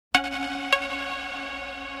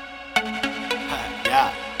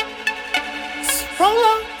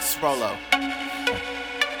RowLow? It's RowLow.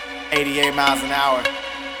 88 miles an hour.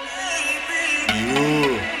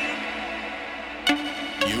 You.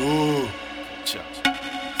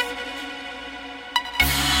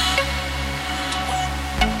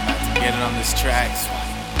 About to get it on this track.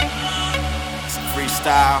 Some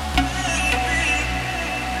freestyle.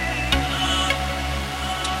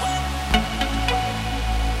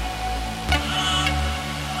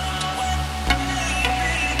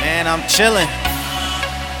 Man, I'm chillin'.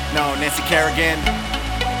 No, Nancy Kerrigan.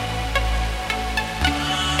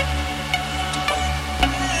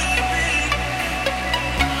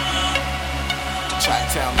 Try to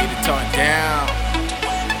tell me to tone it down.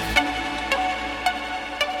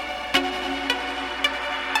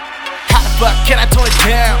 How the fuck can I tone it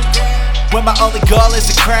down when my only goal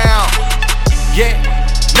is the crown? Yeah,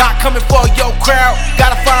 not coming for your crowd.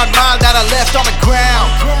 Gotta find mine that I left on the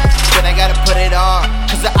ground. Then I gotta put it on,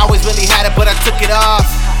 cause I always really had it, but I took it off.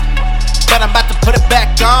 But I'm about to put it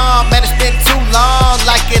back on. Man, it's been too long,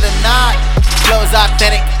 like it or not. Flow's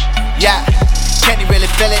authentic, yeah. Can you really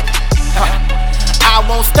feel it? I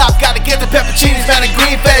won't stop, gotta get the pepperchinis, man, the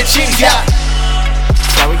green fetuccinis, yeah.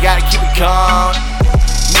 So we gotta keep it going,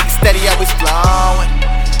 make it steady, always flowin'.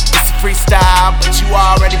 It's a freestyle, but you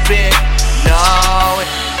already been knowin'.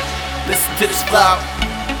 Listen to this flow,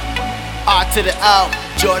 R to the O.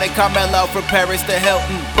 Jordan Carmelo from Paris to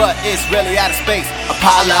Hilton But it's really out of space.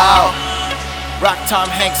 Apollo, rock Tom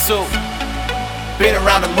Hanks suit, been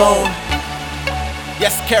around the moon.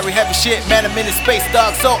 Yes, carry heavy shit, man, I'm in the space,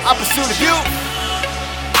 dog, so I pursue the view.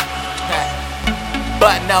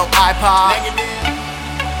 But no ipod,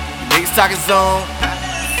 niggas talking zune.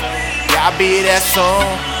 Yeah, I'll be there soon.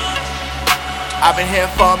 I've been here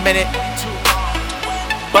for a minute,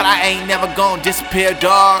 but I ain't never gonna disappear,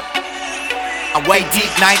 dog. I'm way deep,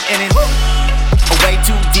 ninth innin. I'm way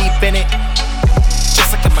too deep in it.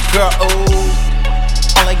 Just like my girl, ooh.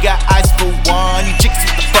 Only got eyes for one. You chicks,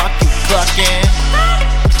 what the fuck you cluckin?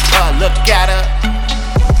 Look at her.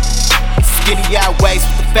 Skinny out waist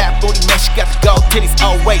with the fat booty, man, she got the gold titties.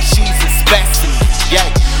 Oh wait, she's a specimen, yeah.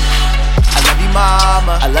 I love you,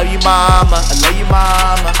 mama. I love you, mama. I love you,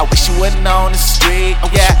 mama. I wish you wasn't on the street,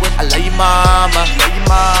 yeah. I love you, mama. I love you,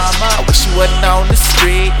 mama. I wish you wasn't on the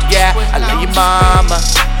street, yeah. I love you, mama.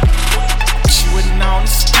 Wish you wasn't on the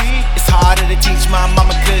street. It's harder to teach my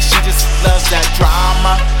mama, cause she just loves that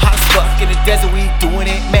drama. Hot as fuck in the desert, we doing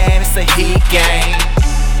it, man. It's a heat game.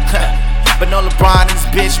 But no LeBron in this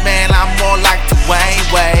bitch, man, I'm more like Dwane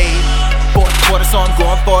way. Fourth quarter, so I'm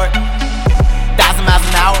going for it. 1,000 miles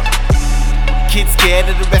an hour. Kids scared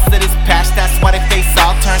of the rest of this patch, that's why their face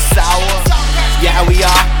all turn sour. Yeah, we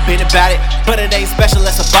all been about it, but it ain't special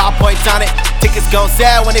unless a ballpoint's on it. Tickets gon'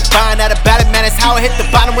 sell when they find out about it, man, it's how I hit the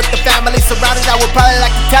bottom with the family surrounded. I would probably like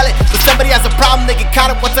to tell it, but somebody has a problem, they get caught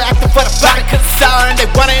up once they're acting for the body. Cause it's sour and they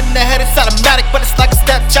want it in their head, it's automatic, but it's like a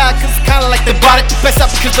stepchild, cause it's kinda like they bought it. The best up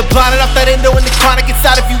because they're blinded off that endo and the chronic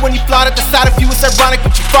inside of you. When you flaunt it, the side of you is ironic,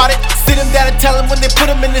 but you fought it. Sit them down and tell them when they put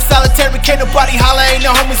them in the solitary, can't nobody holler, ain't no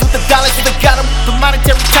homies with the dollars, so they got them. The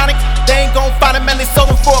monetary tonic, they ain't gon' find them, and they sold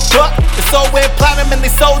them for a buck. They sold with platinum and they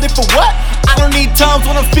sold it for what? I don't need terms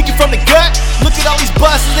when I'm speaking from the gut. Look at all these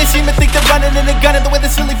buses, they seem to think they're running and they're gunning. The way the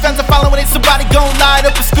silly fans are following it. Somebody gon' light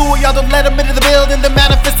up a school, y'all don't let them into the building. The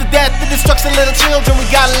manifest of death, the destruction of little children, we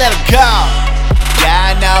gotta let them go.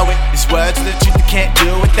 Yeah, I know it, these words are the truth, I can't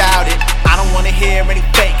do without it. I don't wanna hear any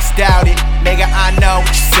fakes doubt it. Nigga, I know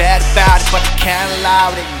what you said about it, but I can't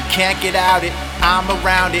allow it, you can't get out it. I'm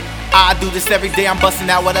around it, I do this every day, I'm busting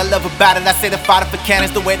out what I love about it. I say the fighter for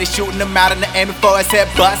cannons, the way they shooting them out and they're aiming for his head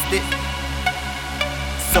busted.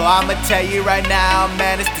 So I'ma tell you right now,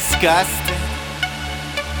 man, it's disgusting.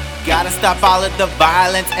 Gotta stop all of the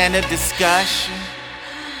violence and the discussion.